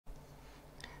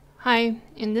Hi,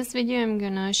 in this video I'm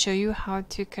gonna show you how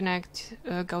to connect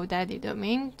a GoDaddy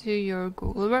domain to your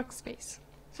Google Workspace.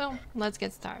 So let's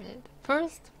get started.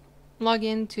 First, log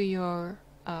in to your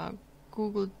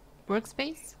Google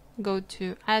Workspace. Go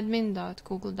to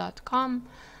admin.google.com,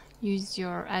 use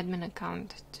your admin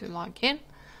account to log in,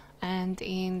 and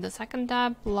in the second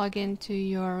tab, log into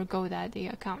your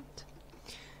GoDaddy account.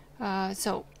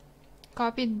 So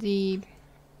copy the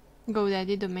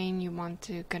GoDaddy domain you want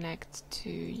to connect to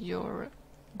your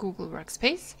Google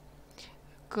Workspace.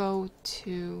 Go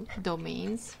to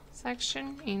Domains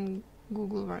section in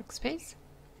Google Workspace.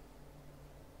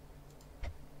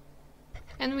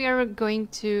 And we are going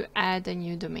to add a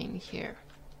new domain here.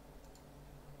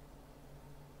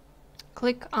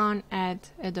 Click on Add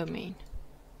a Domain.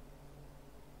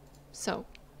 So,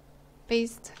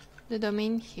 paste the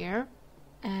domain here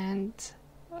and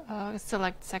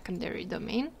select Secondary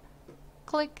Domain.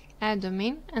 Click Add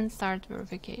Domain and start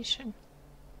verification.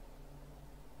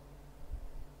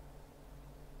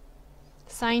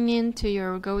 Sign in to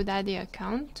your GoDaddy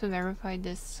account to verify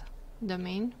this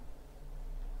domain.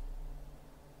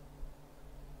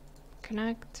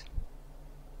 Connect.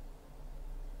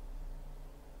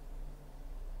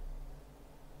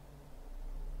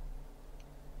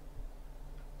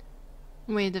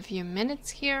 Wait a few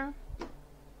minutes here.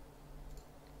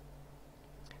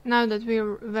 Now that we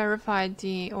verified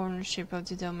the ownership of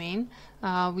the domain,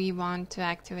 we want to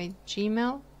activate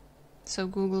Gmail. So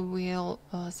Google will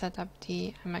set up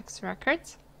the MX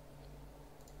records.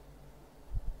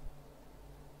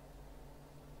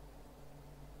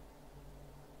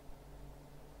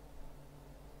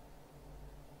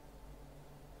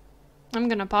 I'm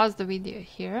gonna pause the video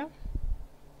here,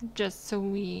 just so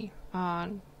we,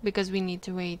 because we need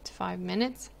to wait 5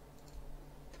 minutes.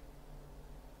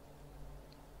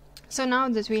 So now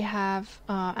that we have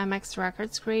MX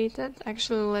records created,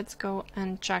 actually let's go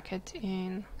and check it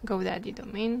in GoDaddy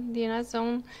domain DNS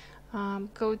zone.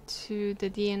 Go to the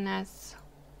DNS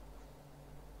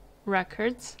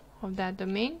records of that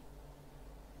domain.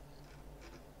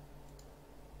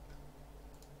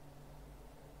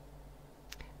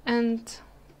 And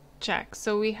check.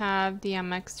 So we have the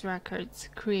MX records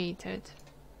created.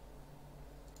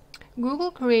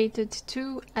 Google created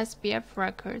 2 SPF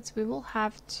records. We will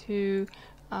have to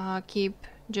keep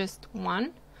just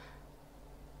one.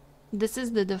 This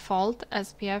is the default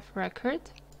SPF record,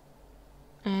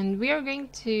 and we are going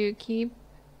to keep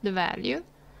the value,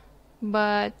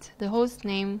 but the host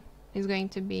name is going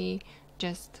to be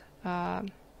just the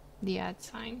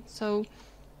 @. So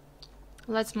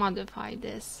let's modify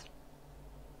this.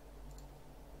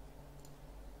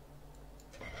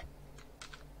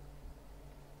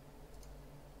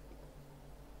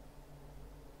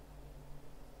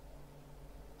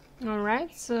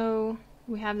 Alright, so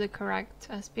we have the correct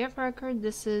SPF record.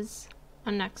 This is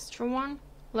an extra one.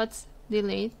 Let's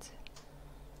delete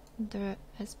the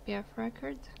SPF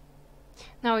record.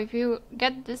 Now if you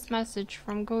get this message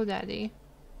from GoDaddy,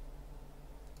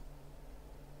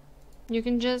 you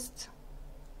can just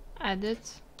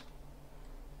edit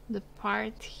the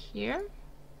part here,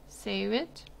 save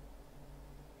it,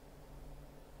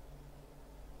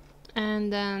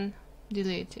 and then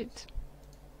delete it.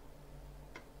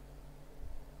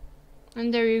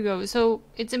 And there you go. So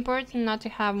it's important not to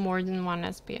have more than one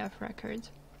SPF record.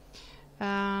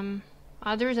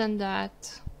 Other than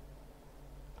that,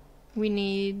 we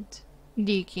need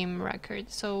DKIM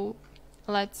record. So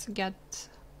let's get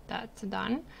that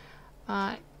done.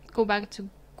 Go back to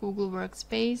Google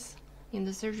Workspace. In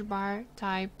the search bar,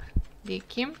 type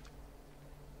DKIM.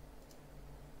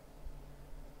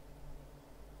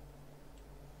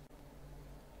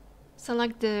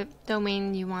 Select the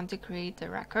domain you want to create the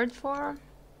record for.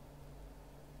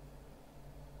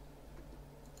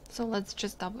 So let's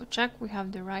just double check we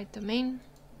have the right domain.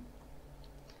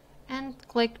 And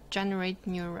click Generate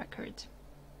New Record.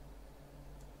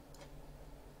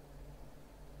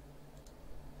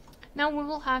 Now we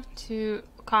will have to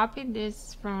copy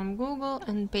this from Google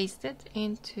and paste it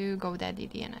into GoDaddy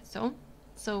DNS zone.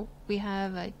 So we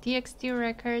have a txt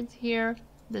record here.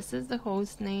 This is the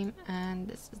host name and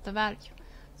this is the value.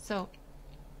 So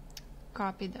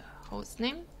copy the host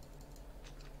name,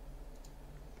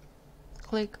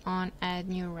 click on Add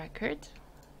New Record.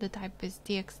 The type is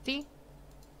txt,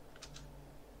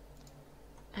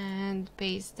 and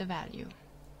paste the value.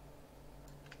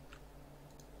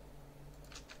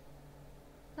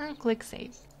 And click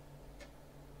Save.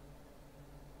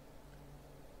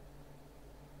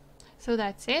 So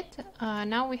that's it.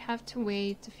 Now we have to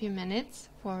wait a few minutes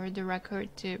for the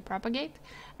record to propagate,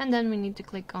 and then we need to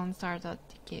click on Start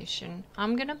Authentication.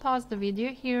 I'm gonna pause the video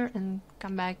here and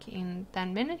come back in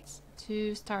 10 minutes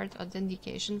to start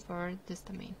authentication for this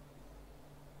domain.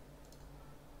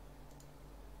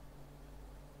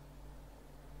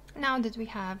 Now that we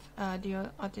have the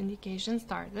authentication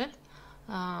started,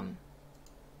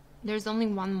 there's only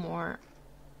one more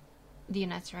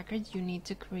DNS record you need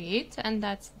to create, and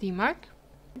that's DMARC.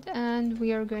 And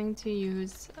we are going to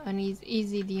use an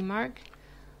easy DMARC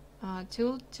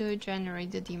tool to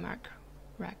generate the DMARC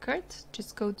record.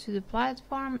 Just go to the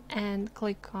platform and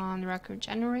click on record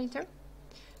generator.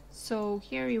 So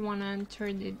here you want to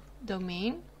enter the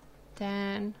domain,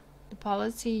 then the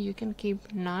policy you can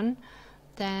keep none.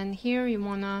 Then here you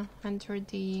want to enter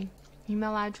the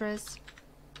email address.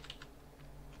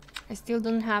 I still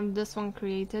don't have this one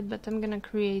created, but I'm gonna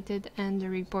create it, and the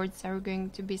reports are going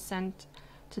to be sent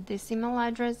to this email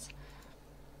address.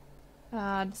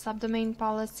 The subdomain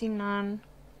policy none.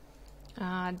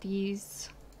 These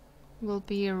will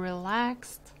be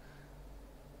relaxed,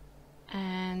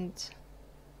 and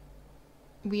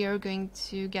we are going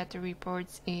to get the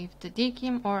reports if the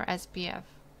DKIM or SPF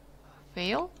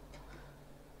fail.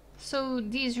 So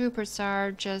these reports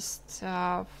are just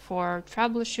for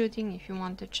troubleshooting. If you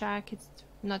want to check, it's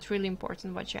not really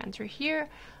important what you enter here.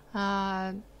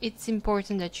 It's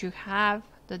important that you have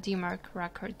the DMARC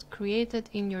record created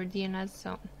in your DNS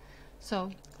zone. So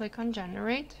click on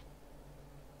generate.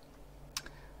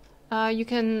 You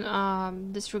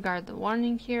can disregard the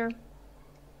warning here.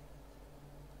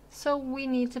 So we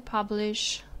need to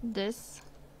publish this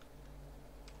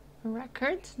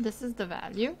record. This is the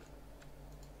value.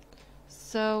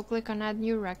 So click on add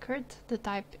new record. The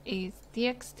type is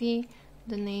txt.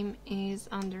 The name is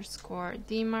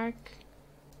 _DMARC.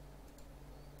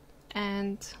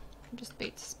 And just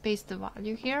paste the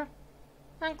value here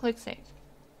and click save.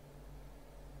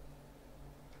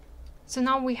 So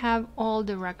now we have all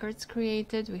the records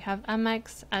created. We have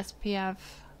MX, SPF,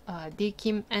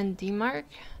 DKIM and DMARC,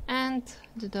 and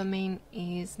the domain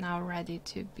is now ready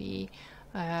to be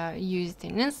used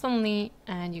instantly,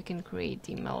 and you can create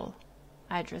email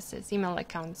addresses, email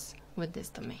accounts with this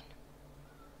domain.